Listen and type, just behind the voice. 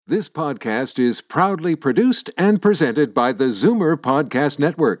This podcast is proudly produced and presented by the Zoomer Podcast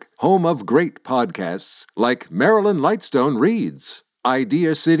Network, home of great podcasts like Marilyn Lightstone Reads,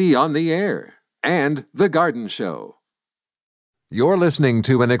 Idea City on the Air, and The Garden Show. You're listening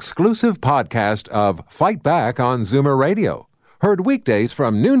to an exclusive podcast of Fight Back on Zoomer Radio, heard weekdays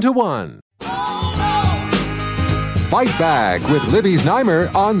from noon to 1. Fight Back with Libby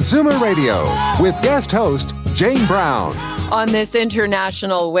Znaimer on Zoomer Radio with guest host Jane Brown. On this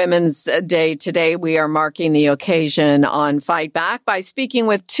International Women's Day today, we are marking the occasion on Fight Back by speaking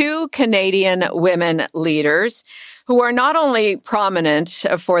with two Canadian women leaders who are not only prominent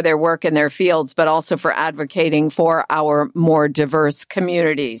for their work in their fields, but also for advocating for our more diverse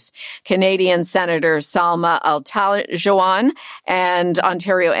communities. Canadian Senator Salma Al-Tallejwan and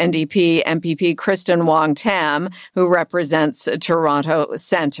Ontario NDP MPP Kristen Wong-Tam, who represents Toronto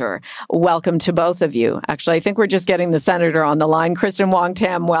Centre. Welcome to both of you. Actually, I think we're just getting the Senator on the line. Kristen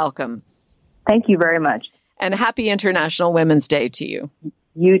Wong-Tam, welcome. Thank you very much. And happy International Women's Day to you.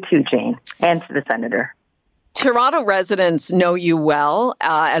 You too, Jane, and to the Senator. Toronto residents know you well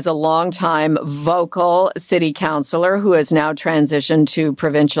as a longtime vocal city councillor who has now transitioned to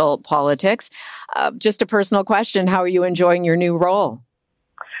provincial politics. Just a personal question, how are you enjoying your new role?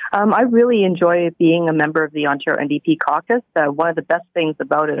 I really enjoy being a member of the Ontario NDP caucus. One of the best things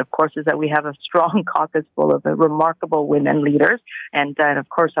about it, of course, is that we have a strong caucus full of remarkable women leaders. And of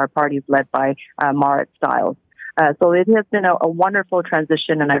course, our party is led by Marit Stiles. So it has been a wonderful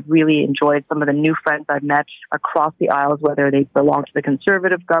transition, and I've really enjoyed some of the new friends I've met across the aisles, whether they belong to the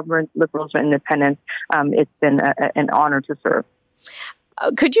Conservative government, Liberals, or Independents. It's been an honor to serve.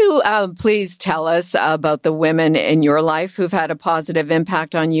 Could you please tell us about the women in your life who've had a positive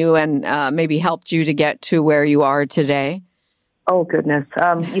impact on you and maybe helped you to get to where you are today? Oh, goodness.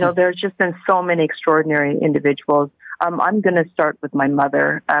 There's just been so many extraordinary individuals. I'm going to start with my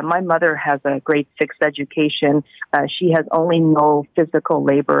mother. My mother has a grade 6 education. She has only no physical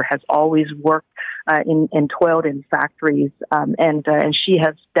labor, has always worked and toiled in factories. And she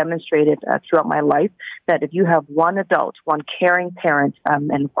has demonstrated throughout my life that if you have one adult, one caring parent,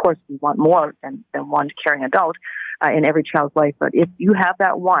 and of course we want more than one caring adult in every child's life, but if you have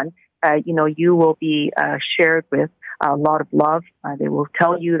that one, you will be shared with a lot of love. They will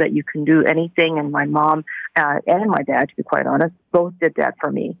tell you that you can do anything. And my mom and my dad, to be quite honest, both did that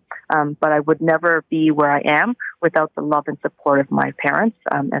for me. But I would never be where I am without the love and support of my parents,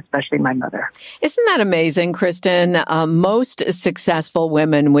 especially my mother. Isn't that amazing, Kristen? Most successful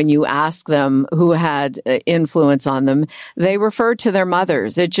women, when you ask them who had influence on them, they refer to their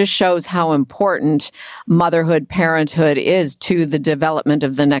mothers. It just shows how important motherhood, parenthood is to the development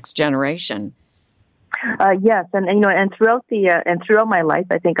of the next generation. Yes, and throughout my life,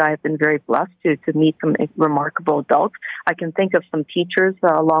 I think I have been very blessed to meet some remarkable adults. I can think of some teachers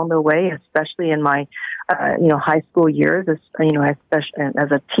along the way, especially in my high school years. Especially as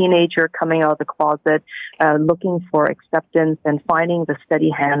a teenager coming out of the closet, looking for acceptance and finding the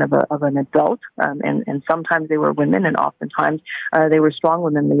steady hand of an adult. And sometimes they were women, and oftentimes they were strong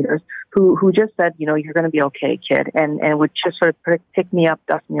women leaders who just said, you're going to be okay, kid, and would just sort of pick me up,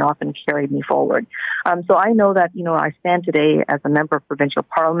 dust me off, and carry me forward. So I know that, I stand today as a member of provincial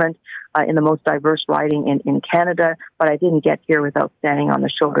parliament in the most diverse riding in Canada, but I didn't get here without standing on the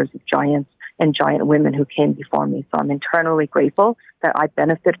shoulders of giants and giant women who came before me. So I'm eternally grateful that I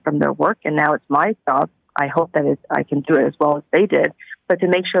benefit from their work, and now it's my job. I hope that I can do it as well as they did, but to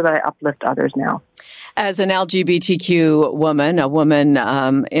make sure that I uplift others now. As an LGBTQ woman, a woman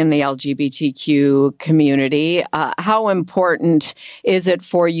in the LGBTQ community, how important is it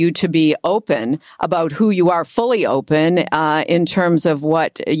for you to be open about who you are, fully open in terms of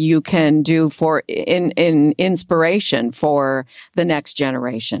what you can do for in inspiration for the next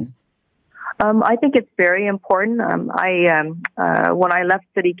generation? I think it's very important. When I left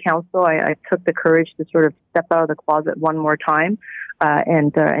City Council, I took the courage to sort of step out of the closet one more time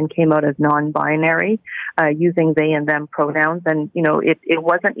and came out as non-binary, using they and them pronouns. And, it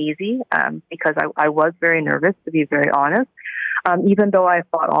wasn't easy because I was very nervous, to be very honest. Even though I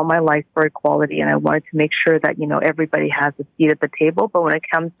fought all my life for equality and I wanted to make sure that, everybody has a seat at the table. But when it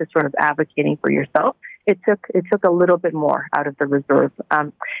comes to sort of advocating for yourself, it took a little bit more out of the reserve.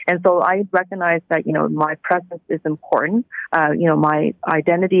 And so I recognize that, my presence is important. My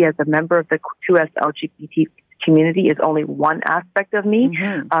identity as a member of the 2S LGBT community is only one aspect of me.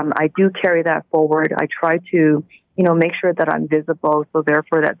 Mm-hmm. I do carry that forward. I try to, make sure that I'm visible. So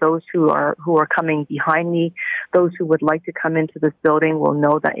therefore that those who are coming behind me, those who would like to come into this building will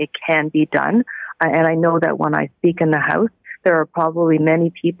know that it can be done. And I know that when I speak in the House, there are probably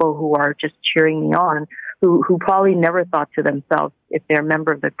many people who are just cheering me on who probably never thought to themselves, if they're a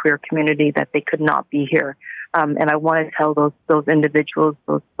member of the queer community, that they could not be here. And I want to tell those individuals,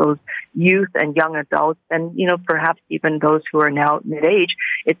 those youth and young adults, and perhaps even those who are now mid-age,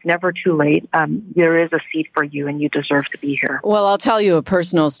 it's never too late. There is a seat for you, and you deserve to be here. Well, I'll tell you a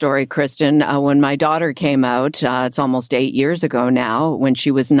personal story, Kristen. When my daughter came out, it's almost 8 years ago now, when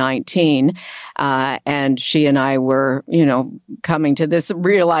she was 19, and she and I were, coming to this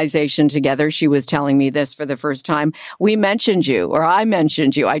realization together. She was telling me this for the first time. I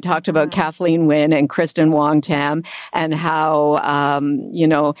mentioned you. I talked about Kathleen Wynne and Kristen Wong-Tam and how,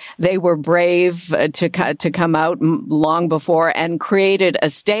 they were brave to come out long before and created a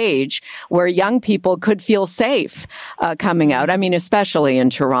stage where young people could feel safe coming out. I mean, especially in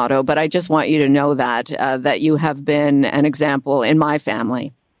Toronto. But I just want you to know that you have been an example in my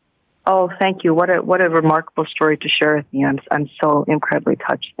family. Oh, thank you. What a remarkable story to share with me. I'm so incredibly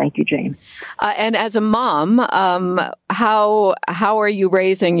touched. Thank you, Jane. And as a mom, how are you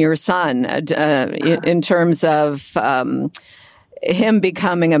raising your son in terms of him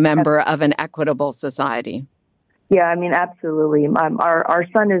becoming a member of an equitable society? Yeah, I mean, absolutely. Our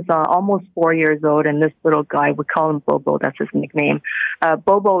son is almost 4 years old, and this little guy, we call him Bobo. That's his nickname.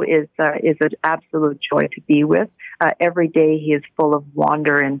 Bobo is an absolute joy to be with. Every day he is full of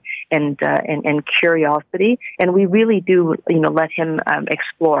wonder and curiosity, and we really do, let him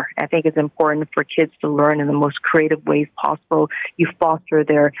explore. I think it's important for kids to learn in the most creative ways possible. You foster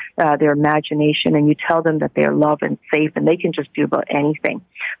their imagination, and you tell them that they are loved and safe, and they can just do about anything.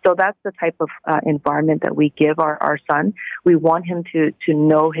 So that's the type of environment that we give our son. We want him to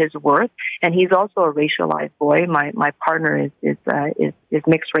know his worth, and he's also a racialized boy. My partner is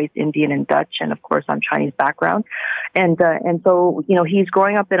mixed race Indian and Dutch, and of course I'm Chinese background, and so he's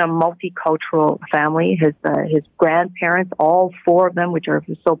growing up in a multicultural family. His grandparents, all four of them, which are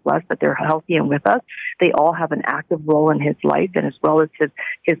so blessed that they're healthy and with us, they all have an active role in his life, and as well as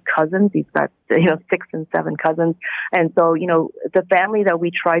his cousins. He's got 6 and 7 cousins, and so the family that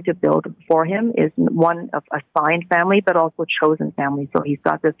we try to build for him is one of assigned family, but also chosen family. So he's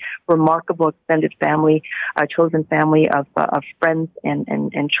got this remarkable extended family, a chosen family of friends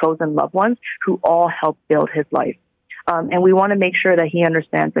and chosen loved ones who all help build his life. And we want to make sure that he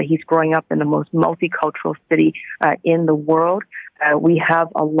understands that he's growing up in the most multicultural city in the world. We have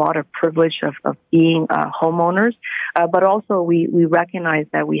a lot of privilege of being homeowners, but also we recognize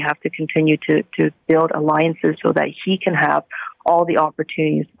that we have to continue to build alliances so that he can have all the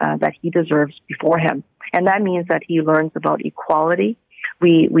opportunities that he deserves before him. And that means that he learns about equality.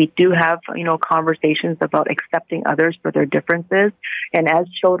 We do have, conversations about accepting others for their differences. And as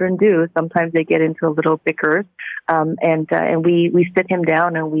children do, sometimes they get into a little bickers. And we sit him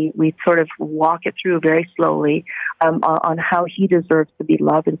down and we sort of walk it through very slowly, on how he deserves to be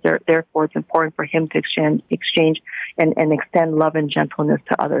loved. And therefore it's important for him to exchange and extend love and gentleness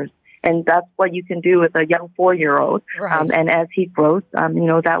to others. And that's what you can do with a young 4-year-old. Right. And as he grows,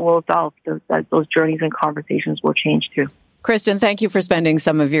 that will evolve. Those journeys and conversations will change too. Kristen, thank you for spending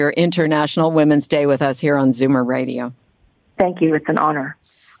some of your International Women's Day with us here on Zoomer Radio. Thank you. It's an honor.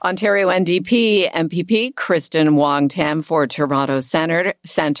 Ontario NDP MPP Kristen Wong-Tam for Toronto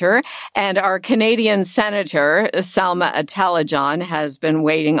Centre, and our Canadian Senator Salma Talajan has been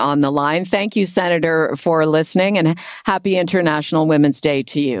waiting on the line. Thank you, Senator, for listening, and happy International Women's Day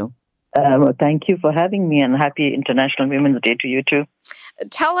to you. Well, thank you for having me, and happy International Women's Day to you too.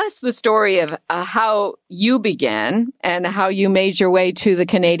 Tell us the story of how you began and how you made your way to the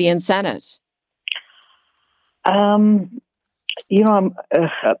Canadian Senate. I'm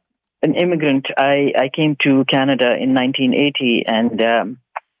an immigrant. I came to Canada in 1980, and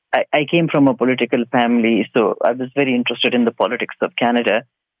I came from a political family, so I was very interested in the politics of Canada.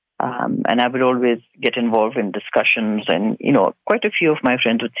 And I would always get involved in discussions, and, quite a few of my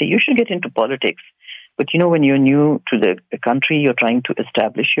friends would say, you should get into politics. But, when you're new to the country, you're trying to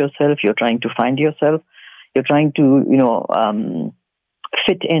establish yourself, you're trying to find yourself, you're trying to,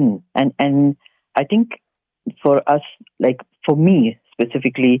 fit in. And I think for us, like for me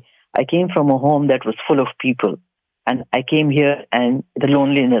specifically, I came from a home that was full of people. And I came here and the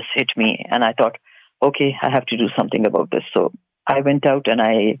loneliness hit me. And I thought, okay, I have to do something about this. So I went out and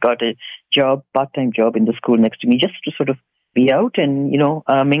I got a job, part-time job in the school next to me, just to sort of be out and,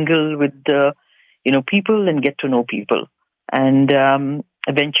 mingle with the, people and get to know people. And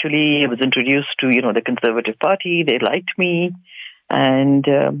eventually I was introduced to, the Conservative Party. They liked me. And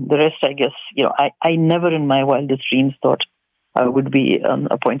the rest, I guess, I never in my wildest dreams thought I would be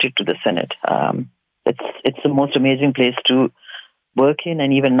appointed to the Senate. It's the most amazing place to work in.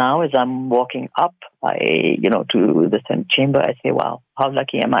 And even now, as I'm walking up, to the Senate chamber, I say, wow, how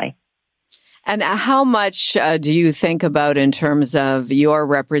lucky am I? And how much do you think about in terms of your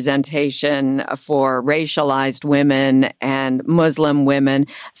representation for racialized women and Muslim women,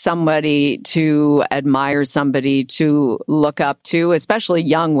 somebody to admire, somebody to look up to, especially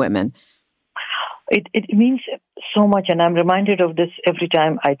young women? It means so much, and I'm reminded of this every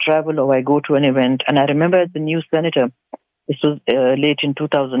time I travel or I go to an event. And I remember as a new senator, this was late in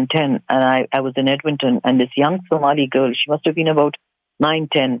 2010, and I was in Edmonton, and this young Somali girl, she must have been about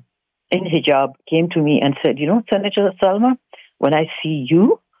 9-10, in hijab, came to me and said, Senator Salma, when I see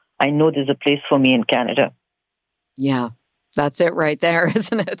you, I know there's a place for me in Canada. Yeah, that's it right there,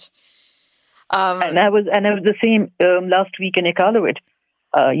 isn't it? And I was the same last week in Iqaluit.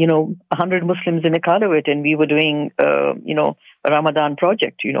 100 Muslims in Iqaluit, and we were doing, a Ramadan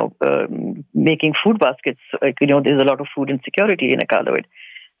project, making food baskets. There's a lot of food insecurity in Iqaluit.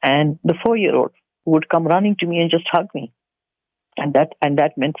 And the 4-year-old would come running to me and just hug me. And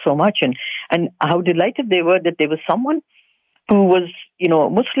that meant so much. And how delighted they were that there was someone who was,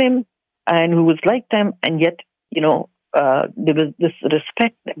 Muslim and who was like them. And yet, there was this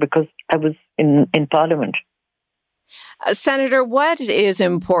respect because I was in Parliament. Senator, what is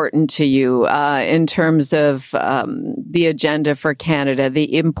important to you in terms of the agenda for Canada,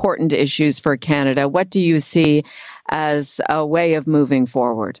 the important issues for Canada? What do you see as a way of moving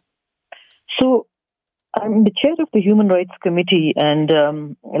forward? So, I'm the chair of the Human Rights Committee, and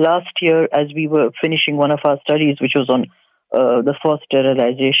last year, as we were finishing one of our studies, which was on the forced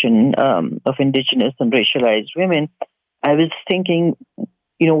sterilization of Indigenous and racialized women, I was thinking,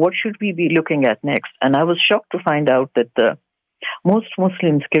 what should we be looking at next? And I was shocked to find out that the most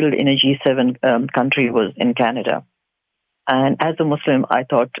Muslims killed in a G7 country was in Canada. And as a Muslim, I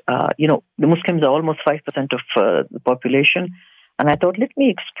thought, the Muslims are almost 5% of the population. And I thought, let me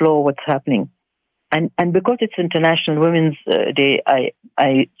explore what's happening. And because it's International Women's Day,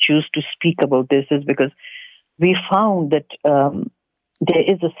 I choose to speak about this is because we found that there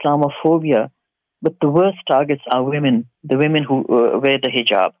is Islamophobia, but the worst targets are women, the women who wear the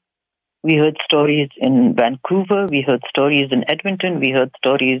hijab. We heard stories in Vancouver, we heard stories in Edmonton, we heard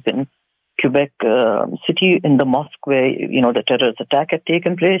stories in Quebec City, in the mosque where, the terrorist attack had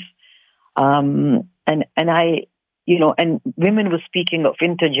taken place. And women were speaking of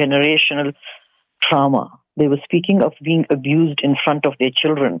intergenerational trauma. They were speaking of being abused in front of their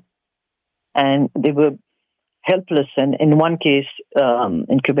children. And they were helpless. And in one case,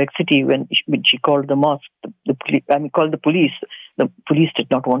 in Quebec City, when she called the mosque, called the police did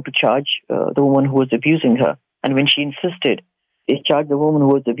not want to charge the woman who was abusing her. And when she insisted, they charged the woman who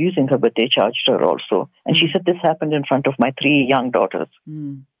was abusing her, but they charged her also. And she said, this happened in front of my 3 young daughters.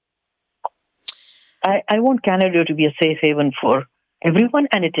 Mm. I want Canada to be a safe haven for everyone,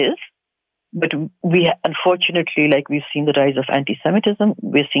 and it is. But we, unfortunately, we've seen the rise of anti-Semitism,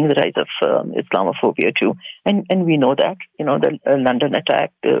 we're seeing the rise of Islamophobia too. And we know that, the London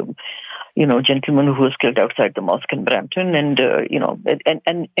attack, gentleman who was killed outside the mosque in Brampton, and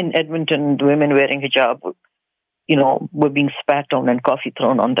in Edmonton, the women wearing hijab, were being spat on and coffee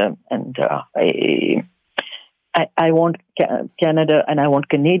thrown on them. And I want Canada and I want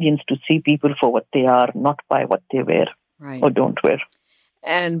Canadians to see people for what they are, not by what they wear or don't wear.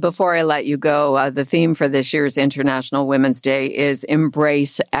 And before I let you go, the theme for this year's International Women's Day is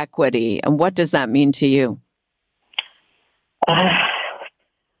Embrace Equity. And what does that mean to you? As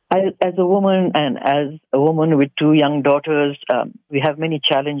a woman and as a woman with 2 young daughters, we have many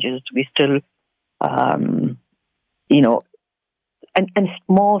challenges. We still, and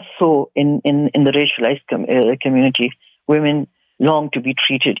more so in the racialized community, women long to be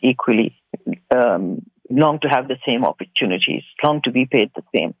treated equally. Long to have the same opportunities, long to be paid the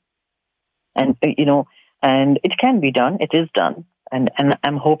same. And, and it can be done. It is done. And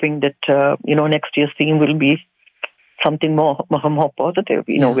I'm hoping that, next year's theme will be something more positive.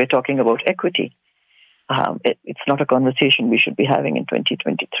 We're talking about equity. It's not a conversation we should be having in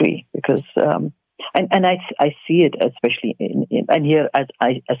 2023 because, and I see it especially and here as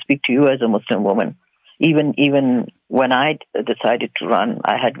I speak to you as a Muslim woman, even when I decided to run,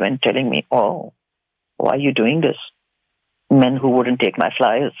 I had men telling me, oh, why are you doing this? Men who wouldn't take my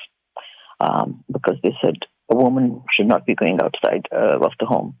flyers because they said a woman should not be going outside of the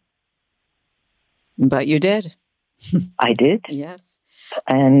home. But you did. I did. Yes.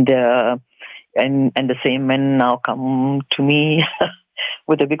 And the same men now come to me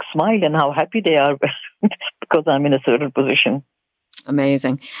with a big smile and how happy they are because I'm in a certain position.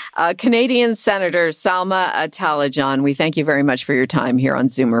 Amazing. Canadian Senator Salma Talajan, we thank you very much for your time here on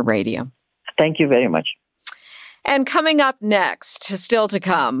Zoomer Radio. Thank you very much. And coming up next, still to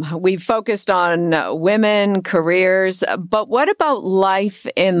come, we've focused on women, careers, but what about life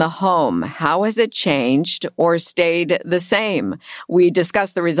in the home? How has it changed or stayed the same? We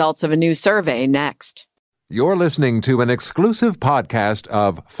discuss the results of a new survey next. You're listening to an exclusive podcast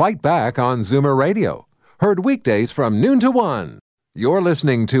of Fight Back on Zoomer Radio, heard weekdays from noon to 1. You're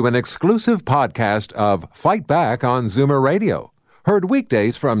listening to an exclusive podcast of Fight Back on Zoomer Radio, heard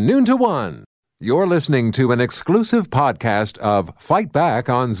weekdays from noon to 1. You're listening to an exclusive podcast of Fight Back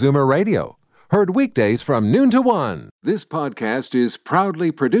on Zoomer Radio, heard weekdays from noon to 1. This podcast is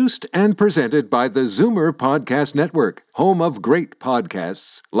proudly produced and presented by the Zoomer Podcast Network, home of great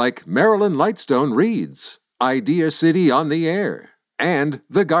podcasts like Marilyn Lightstone Reads, Idea City on the Air, and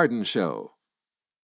The Garden Show.